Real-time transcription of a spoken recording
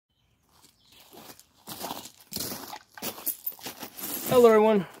Hello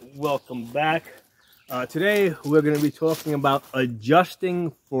everyone, welcome back. Today we're going to be talking about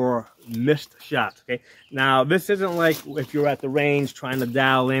adjusting for missed shots. Okay, now this isn't like if you're at the range trying to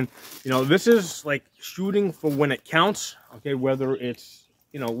dial in. This is like shooting for when it counts. Okay, whether it's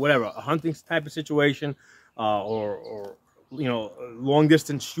whatever, a hunting type of situation, or long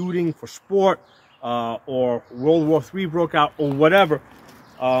distance shooting for sport, or World War III broke out or whatever.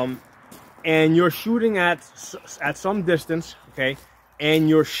 And you're shooting at some distance, okay, and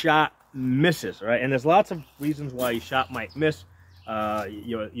your shot misses, right? And there's lots of reasons why your shot might miss.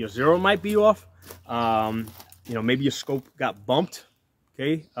 Your zero might be off. Maybe your scope got bumped,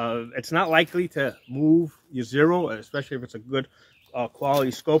 okay? It's not likely to move your zero, especially if it's a good quality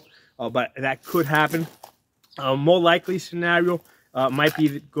scope, but that could happen. More likely scenario might be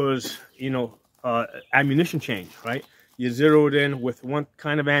because, ammunition change, right? You zeroed in with one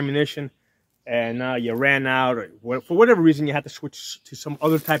kind of ammunition, and now you ran out, or for whatever reason you had to switch to some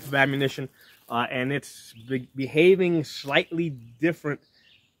other type of ammunition, and it's behaving slightly different,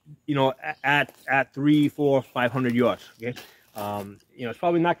 at 300, 400, 500 yards. Okay, it's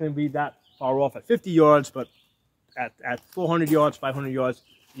probably not going to be that far off at 50 yards, but at 400 yards, 500 yards,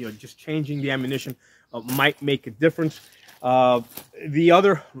 just changing the ammunition might make a difference. The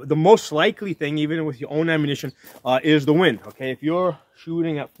most likely thing, even with your own ammunition, is the wind. Okay, if you're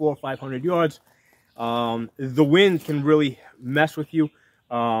shooting at 400 or 500 yards, the wind can really mess with you.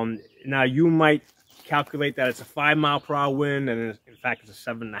 Now you might calculate that it's a 5-mile-per-hour wind, and in fact it's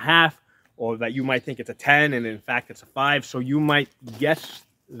a 7.5, or that you might think it's a 10, and in fact it's a 5. So you might guess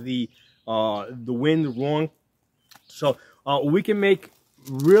the wind wrong. So we can make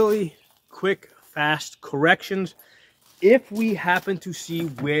really quick, fast corrections if we happen to see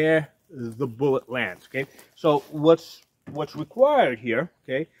where the bullet lands. Okay, so what's required here,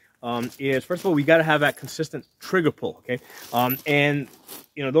 okay, is, first of all, we got to have that consistent trigger pull. Okay, and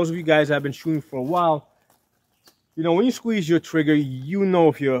those of you guys that have been shooting for a while, when you squeeze your trigger,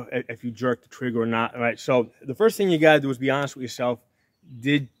 if you jerk the trigger or not. Right, so the first thing you got to do is be honest with yourself.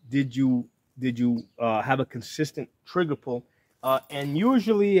 Did you have a consistent trigger pull? And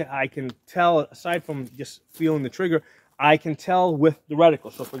usually I can tell, aside from just feeling the trigger, I can tell with the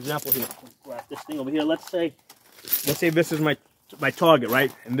reticle. So for example, here, grab this thing over here. Let's say this is my target,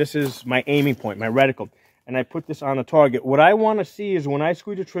 right? And this is my aiming point, my reticle. And I put this on the target. What I want to see is when I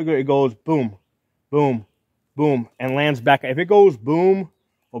squeeze the trigger, it goes boom, boom, boom, and lands back. If it goes boom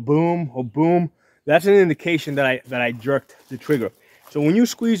or boom or boom, that's an indication that I jerked the trigger. So when you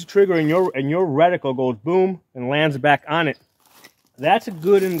squeeze the trigger and your reticle goes boom and lands back on it, that's a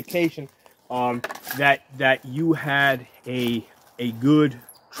good indication that you had a good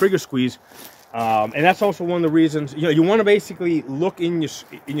trigger squeeze, and that's also one of the reasons you want to basically look in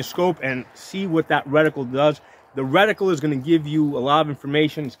your scope and see what that reticle does. The reticle is going to give you a lot of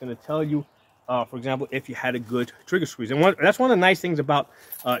information. It's going to tell you, for example, if you had a good trigger squeeze. And that's one of the nice things about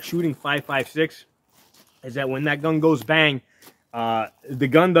shooting 5.56 is that when that gun goes bang, the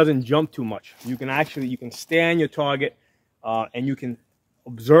gun doesn't jump too much. You can stay on your target, and you can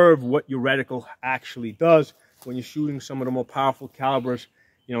observe what your reticle actually does when you're shooting some of the more powerful calibers.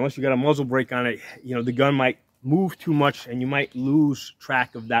 Unless you got a muzzle brake on it, the gun might move too much and you might lose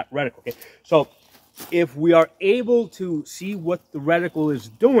track of that reticle. Okay, so if we are able to see what the reticle is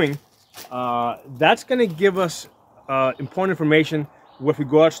doing, that's going to give us important information with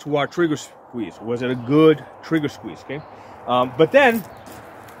regards to our trigger squeeze. Was it a good trigger squeeze? Okay, but then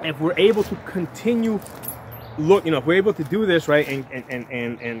if we're able to continue if we're able to do this, right,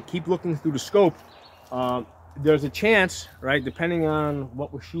 and keep looking through the scope, there's a chance, right, depending on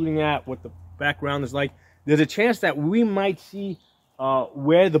what we're shooting at, what the background is like, there's a chance that we might see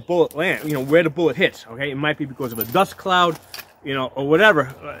where the bullet lands, where the bullet hits. Okay, it might be because of a dust cloud, or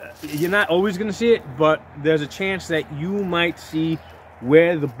whatever. You're not always going to see it, but there's a chance that you might see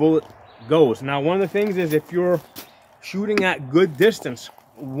where the bullet goes. Now, one of the things is, if you're shooting at good distance,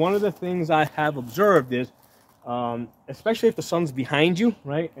 one of the things I have observed is, especially if the sun's behind you,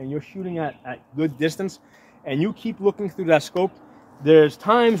 right, and you're shooting at good distance, and you keep looking through that scope, there's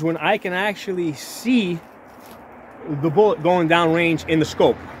times when I can actually see the bullet going down range in the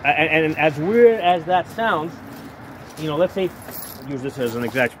scope. And as weird as that sounds, let's say, use this as an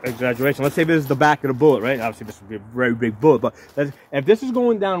exaggeration, let's say this is the back of the bullet, right? Obviously this would be a very big bullet, but if this is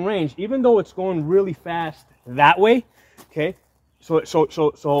going down range, even though it's going really fast that way, okay, so let's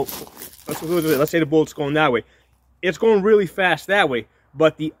say the bullet's going that way. It's going really fast that way,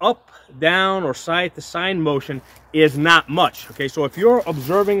 but the up, down, or side to side motion is not much. Okay, so if you're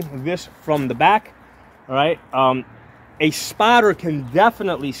observing this from the back, all right, a spotter can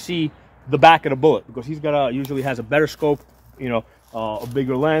definitely see the back of the bullet because he's got usually has a better scope, a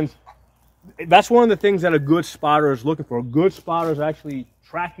bigger lens. That's one of the things that a good spotter is looking for. A good spotter is actually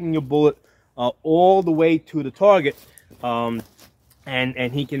tracking your bullet all the way to the target, and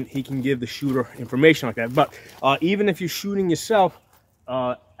he can give the shooter information like that. But even if you're shooting yourself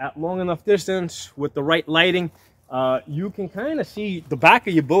at long enough distance with the right lighting, you can kind of see the back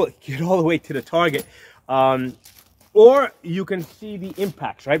of your bullet get all the way to the target, or you can see the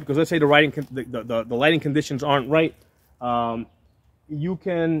impacts, right? Because let's say the lighting conditions aren't right. You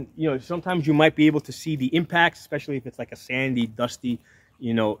can, sometimes you might be able to see the impacts, especially if it's like a sandy, dusty,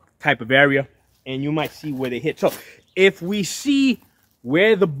 type of area, and you might see where they hit. So if we see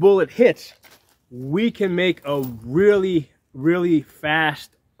where the bullet hits, we can make a really, really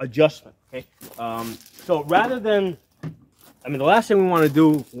fast adjustment, okay? So rather than, the last thing we want to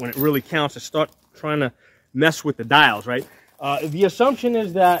do when it really counts is start trying to mess with the dials, right? The assumption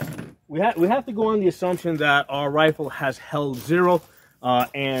is that we have to go on the assumption that our rifle has held 0,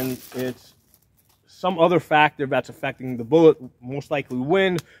 and it's some other factor that's affecting the bullet, most likely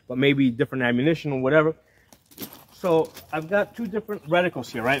wind, but maybe different ammunition or whatever. So I've got 2 different reticles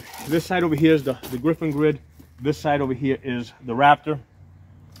here, right? This side over here is the Griffin grid. This side over here is the Raptor.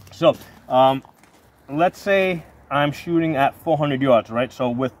 So let's say I'm shooting at 400 yards, right? So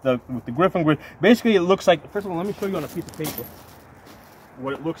with the Griffin grid, basically it looks like, first of all, let me show you on a piece of paper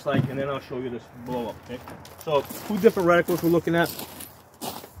what it looks like, and then I'll show you this blow up, okay? So 2 different reticles we're looking at.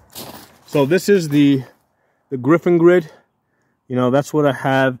 So this is the Griffin grid. That's what I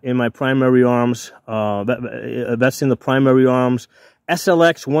have in my primary arms. That's in the primary arms.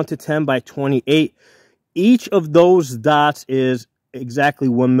 SLX 1 to 10 by 28. Each of those dots is exactly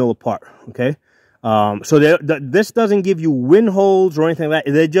 1 mil apart, okay? So this doesn't give you win holes or anything like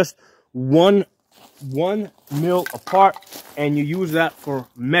that. They're just 1 mil apart, and you use that for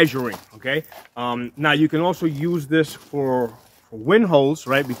measuring, okay? Now you can also use this for win holes,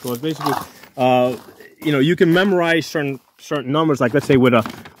 right? Because basically, you can memorize certain numbers, like let's say with a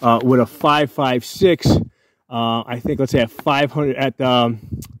 5.56, I think, let's say at 500 at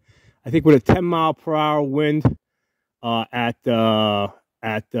I think with a 10 mile per hour wind at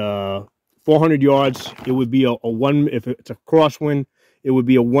 400 yards, it would be a 1. If it's a crosswind, it would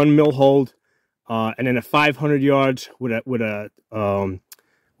be a 1 mil hold, and then at 500 yards with a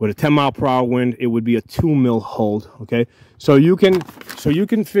 10 mile per hour wind, it would be a 2 mil hold. Okay, so you can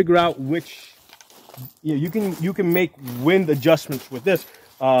figure out which, you can make wind adjustments with this.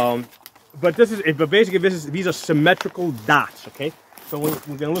 But basically these are symmetrical dots. Okay, so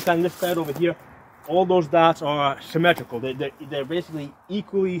we're gonna look on this side over here. All those dots are symmetrical. They're basically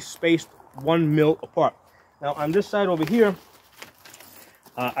equally spaced 1 mil apart. Now on this side over here,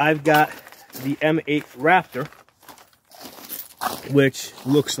 I've got the M8 Raptor, which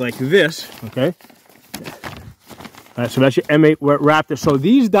looks like this, okay? All right, so that's your M8 Raptor. So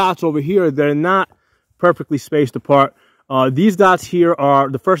these dots over here, they're not perfectly spaced apart. These dots here are,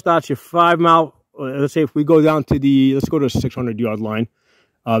 the first dot's your 5 mile, let's say if we go down to let's go to a 600 yard line,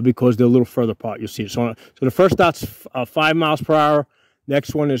 because they're a little further apart, you'll see. So the first dot's 5 miles per hour,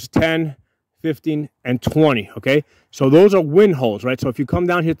 next one is 10, 15, and 20, okay? So those are wind holes, right? So if you come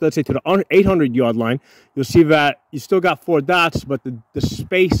down here, let's say to the 800 yard line, you'll see that you still got 4 dots, but the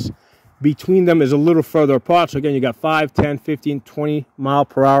space between them is a little further apart. So again, you got 5, 10, 15, 20 mile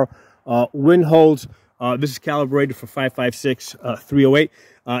per hour wind holes. This is calibrated for 5.56 308.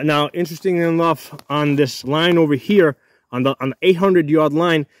 Now, interestingly enough, on this line over here, on the 800 yard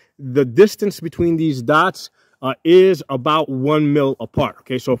line, the distance between these dots is about 1 mil apart.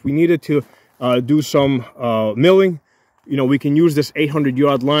 Okay, so if we needed to do some milling, we can use this 800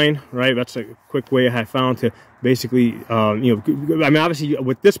 yard line, right? That's a quick way I found to basically, obviously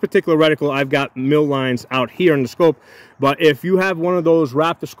with this particular reticle, I've got mill lines out here in the scope, but if you have one of those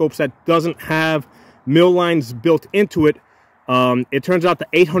Raptor scopes that doesn't have mill lines built into it, it turns out the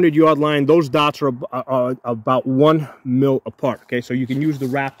 800 yard line, those dots are about 1 mil apart. Okay, so you can use the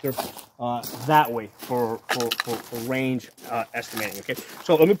Raptor that way for range estimating. Okay,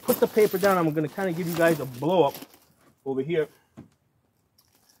 so let me put the paper down. I'm going to kind of give you guys a blow up over here.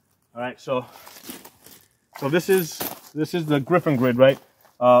 All right, so this is the Griffin grid, right?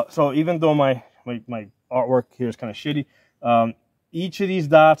 So even though my artwork here is kind of shitty, each of these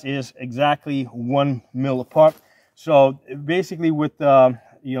dots is exactly 1 mil apart. So basically with,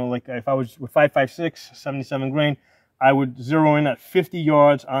 like if I was with 5.56, 77 grain, I would zero in at 50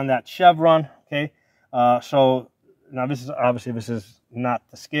 yards on that chevron, okay? So now this is not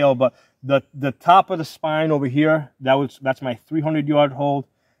the scale, but the top of the spine over here, that's my 300 yard hold.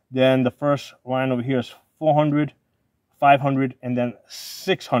 Then the first line over here is 400, 500, and then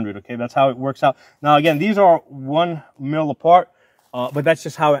 600, okay? That's how it works out. Now again, these are 1 mil apart. But that's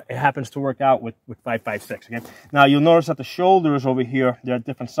just how it happens to work out with 5.56. Okay. Now you'll notice that the shoulders over here, they're at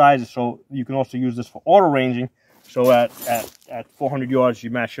different sizes, so you can also use this for auto ranging. So at 400 yards, you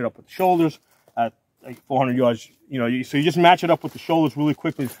match it up with the shoulders. At like 400 yards, so you just match it up with the shoulders really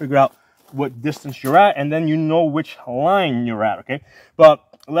quickly to figure out what distance you're at, and then you know which line you're at. Okay. But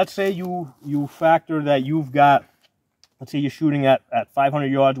let's say you factor that you've got, let's say you're shooting at 500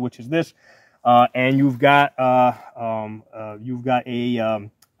 yards, which is this. And you've got a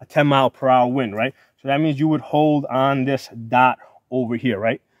 10-mile-per-hour wind, right? So that means you would hold on this dot over here,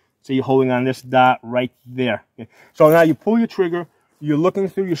 right? So you're holding on this dot right there. Okay? So now you pull your trigger, you're looking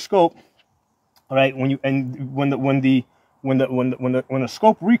through your scope, all right? When the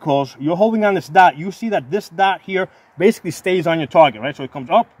scope recoils, you're holding on this dot. You see that this dot here basically stays on your target, right? So it comes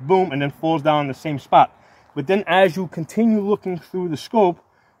up, boom, and then falls down in the same spot. But then as you continue looking through the scope,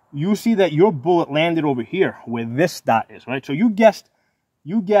 you see that your bullet landed over here where this dot is, right? So you guessed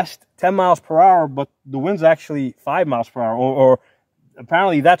 10 miles per hour, but the wind's actually 5 miles per hour, or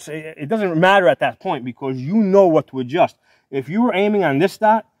apparently it doesn't matter at that point because you know what to adjust. If you were aiming on this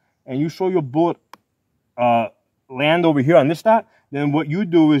dot and you saw your bullet land over here on this dot, then what you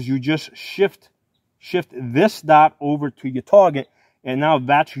do is you just shift this dot over to your target, and now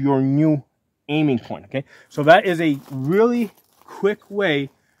that's your new aiming point. Okay, so that is a really quick way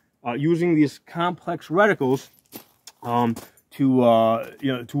using these complex reticles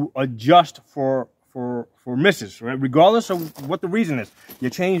to adjust for misses, right? Regardless of what the reason is.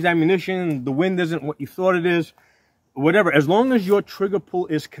 You changed ammunition, the wind isn't what you thought it is, whatever. As long as your trigger pull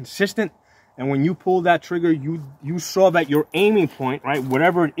is consistent, and when you pull that trigger, you saw that your aiming point, right,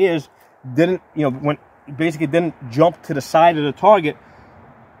 whatever it is, didn't didn't jump to the side of the target.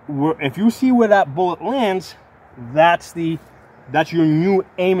 If you see where that bullet lands, that's your new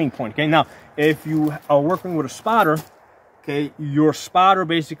aiming point. Okay, now if you are working with a spotter, okay, your spotter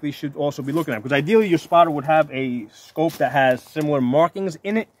basically should also be looking at it, because ideally your spotter would have a scope that has similar markings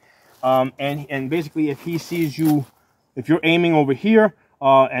in it, and basically if he sees you, if you're aiming over here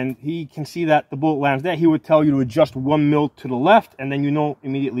and he can see that the bullet lands there, he would tell you to adjust 1 mil to the left, and then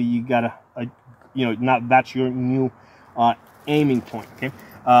immediately you gotta that's your new aiming point. Okay.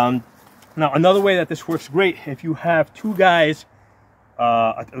 Now another way that this works great, if you have two guys,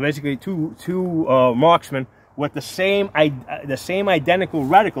 basically two marksmen with the same identical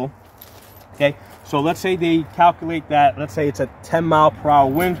reticle. Okay, so let's say they calculate that, let's say it's a 10-mile-per-hour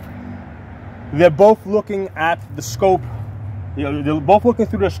wind. They're both looking at the scope, they're both looking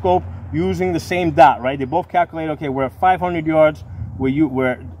through the scope using the same dot, right? They both calculate, okay, we're at 500 yards,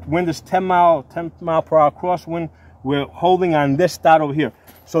 where wind is 10 mile per hour crosswind, we're holding on this dot over here.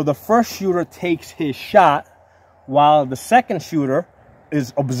 So the first shooter takes his shot while the second shooter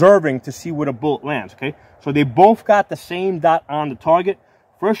is observing to see where the bullet lands. Okay, so they both got the same dot on the target.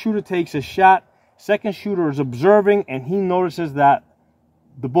 First shooter takes his shot, second shooter is observing, and he notices that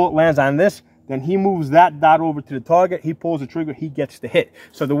the bullet lands on this. Then he moves that dot over to the target, he pulls the trigger, he gets the hit.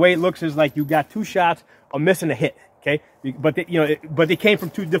 So the way it looks is like you got two shots or missing a hit. Okay, but they came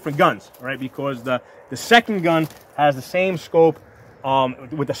from two different guns, right? Because the second gun has the same scope,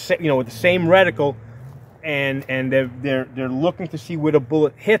 with the same reticle, and they're looking to see where the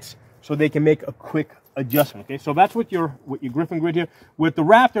bullet hits so they can make a quick adjustment. Okay, so that's with your Griffin grid here. With the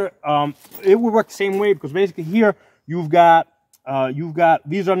Raptor, it will work the same way, because basically here you've got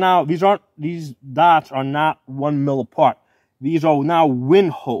these dots are not 1 mil apart. These are now wind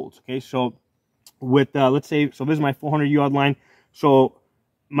holds. Okay, so with let's say, so this is my 400-yard line. So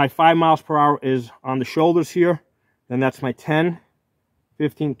my 5 miles per hour is on the shoulders here. Then that's my 10,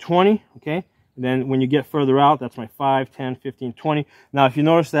 15, 20. Okay. And then when you get further out, that's my 5, 10, 15, 20. Now, if you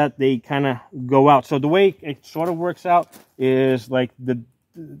notice that they kind of go out. So the way it sort of works out is like the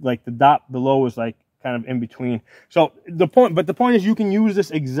dot below is like kind of in between. So the point is you can use this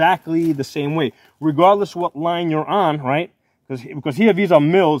exactly the same way, regardless what line you're on, right? Because here these are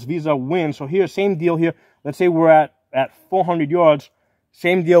mils, these are winds. So here, same deal here. Let's say we're at 400 yards.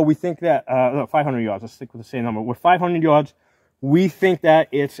 Same deal. We think that 500 yards. Let's stick with the same number. With 500 yards, we think that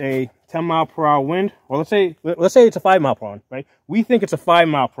it's a 10-mile-per-hour wind. Well, let's say it's a 5 mile per hour, right? We think it's a 5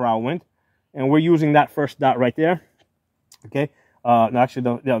 mile per hour wind, and we're using that first dot right there. Okay.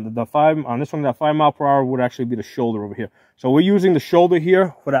 Actually, the 5 on this one, that 5 mile per hour would actually be the shoulder over here. So we're using the shoulder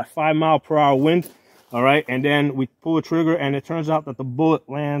here for that 5 mile per hour wind. All right, and then we pull the trigger, and it turns out that the bullet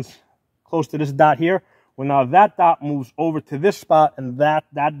lands close to this dot here. Well, now that dot moves over to this spot, and that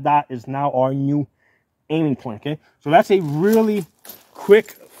dot is now our new aiming point. Okay, so that's a really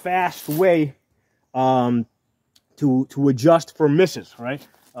quick, fast way to adjust for misses, right?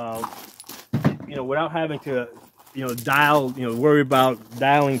 Without having to worry about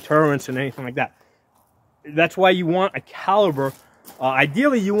dialing turrets and anything like that. That's why you want a caliber.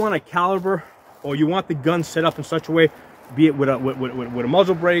 Ideally, you want a caliber, or you want the gun set up in such a way, be it with a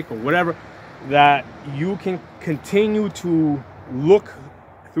muzzle brake or whatever, that you can continue to look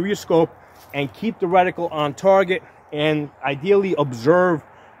through your scope and keep the reticle on target, and ideally observe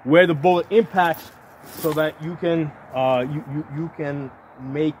where the bullet impacts, so that you can you can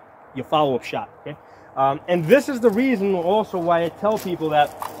make your follow-up shot. Okay, and this is the reason also why I tell people that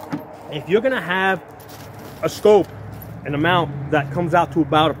if you're gonna have a scope, an amount that comes out to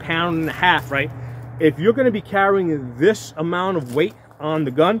about 1.5 pounds, right? If you're going to be carrying this amount of weight on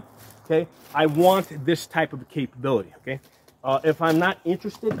the gun, okay, I want this type of a capability. Okay, if I'm not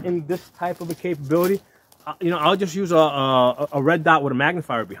interested in this type of a capability, I'll just use a red dot with a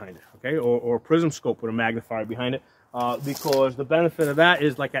magnifier behind it, okay, or a prism scope with a magnifier behind it, because the benefit of that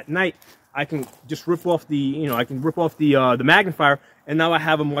is, like, at night I can just rip off the the magnifier, and now I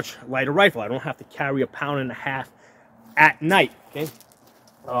have a much lighter rifle. I don't have to carry 1.5 pounds at night. Okay,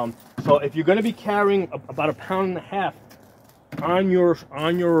 so if you're going to be carrying about 1.5 pounds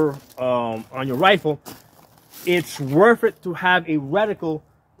on your rifle, it's worth it to have a reticle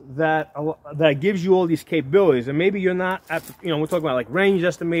that gives you all these capabilities. And maybe you're not at the, we're talking about like range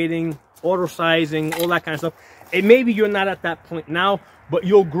estimating, auto sizing, all that kind of stuff. And maybe you're not at that point now, but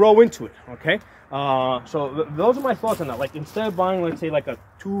you'll grow into it. Okay, so those are my thoughts on that. Like, instead of buying, let's say, like a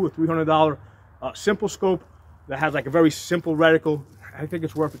 $200 or $300 simple scope that has like a very simple reticle, I think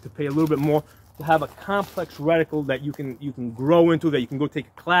it's worth it to pay a little bit more to have a complex reticle that you can grow into, that you can go take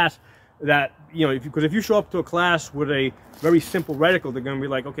a class. That, because if you show up to a class with a very simple reticle, they're going to be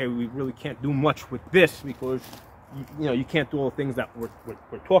like, okay, we really can't do much with this, because you can't do all the things that we're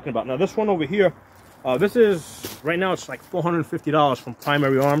talking about. Now, this one over here, this is, right now, it's like $450 from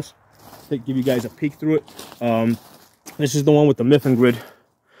Primary Arms. To give you guys a peek through it. This is the one with the Mifflin grid.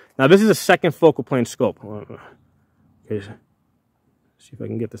 Now, this is a second focal plane scope. Okay, see if I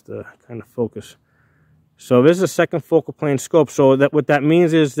can get this to kind of focus. So this is a second focal plane scope. So that what that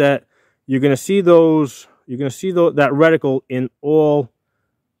means is that you're going to see those. You're going to see that reticle in all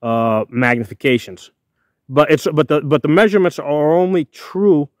magnifications, but the measurements are only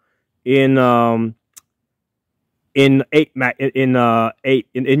true in your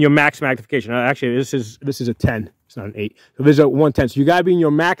max magnification. Actually, this is a 10. It's not an 8. So this is a 110. So you got to be in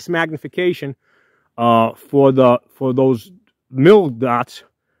your max magnification for those mil dots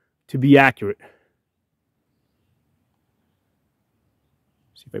to be accurate.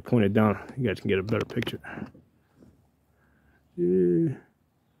 See if I point it down, you guys can get a better picture.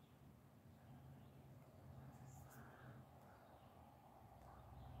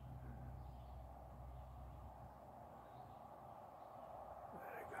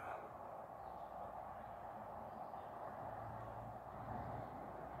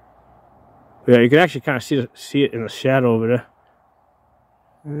 Yeah, you can actually kind of see it in the shadow over there.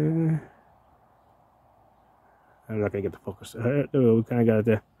 I'm not gonna get the focus. We kind of got it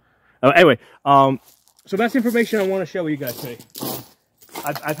there. Anyway, so that's the information I want to share with you guys today.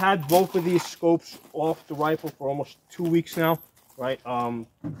 I've had both of these scopes off the rifle for almost 2 weeks now, right?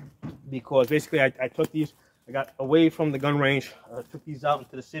 Because basically I took these, I got away from the gun range, took these out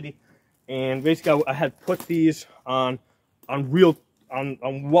into the city, and basically I had put these on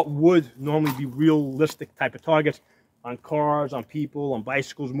what would normally be realistic type of targets, on cars, on people, on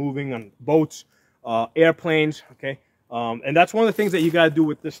bicycles moving, on boats, airplanes. Okay, and that's one of the things that you got to do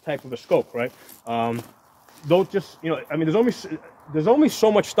with this type of a scope, right? Don't just, I mean, there's only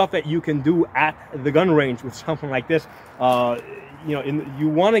so much stuff that you can do at the gun range with something like this. You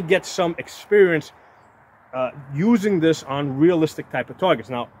want to get some experience using this on realistic type of targets.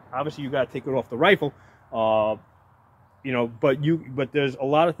 Now, obviously, you got to take it off the rifle. But there's a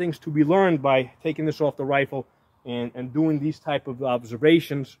lot of things to be learned by taking this off the rifle and doing these type of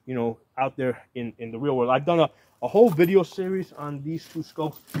observations, out there in the real world. I've done a whole video series on these two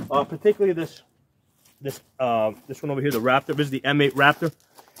scopes, particularly this one over here, the Raptor. This is the M8 Raptor.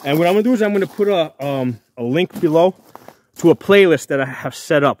 And what I'm gonna do is I'm gonna put a link below to a playlist that I have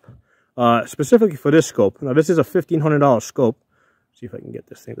set up specifically for this scope. Now, this is a $1,500 scope. See if I can get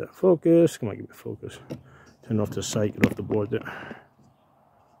this thing to focus. Come on, give me focus. Turn off the sight, get off the board there.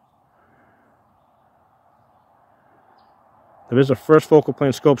 This is a first focal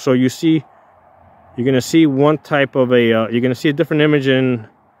plane scope, so you're going to see one type of you're going to see a different image in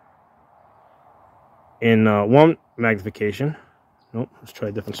one magnification. Nope, let's try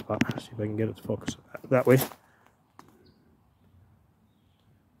a different spot. See if I can get it to focus that way.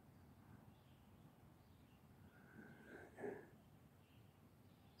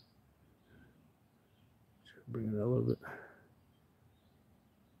 Bring it a little bit.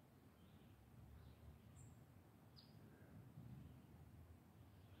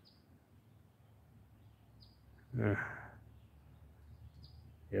 Yeah,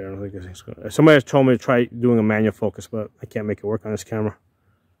 I don't think it's going to. Somebody has told me to try doing a manual focus, but I can't make it work on this camera.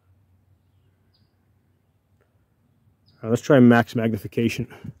 All right, let's try max magnification.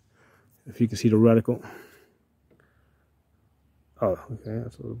 If you can see the reticle. Oh, okay,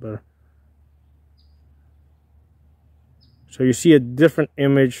 that's a little better. So you see a different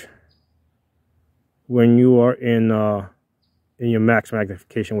image when you are in your max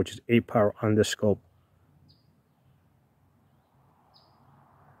magnification, which is 8 power on this scope.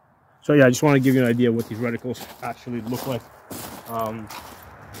 So yeah, I just want to give you an idea of what these reticles actually look like.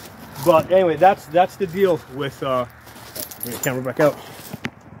 But anyway, that's the deal with bring the camera back out,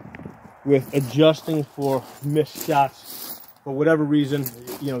 with adjusting for missed shots for whatever reason.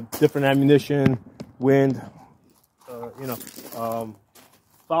 You know, different ammunition, wind. You know,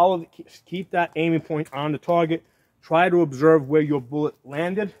 keep that aiming point on the target. Try to observe where your bullet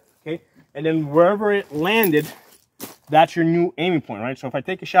landed. Okay, and then wherever it landed, that's your new aiming point, right? So if I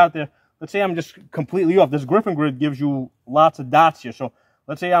take a shot there, let's say I'm just completely off. This Griffin grid gives you lots of dots here. So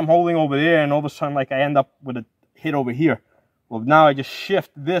let's say I'm holding over there and all of a sudden like I end up with a hit over here. Well, now I just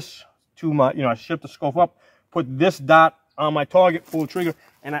shift this to my, you know, I shift the scope up, put this dot on my target, pull the trigger,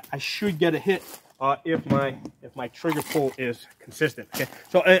 and I should get a hit if my trigger pull is consistent. Okay.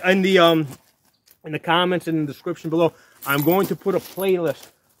 So in the comments and in the description below, I'm going to put a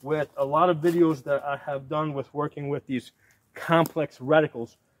playlist with a lot of videos that I have done with working with these complex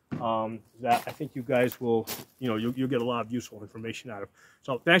reticles that I think you guys will, you know, you'll get a lot of useful information out of.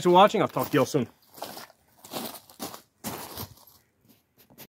 So thanks for watching. I'll talk to you all soon.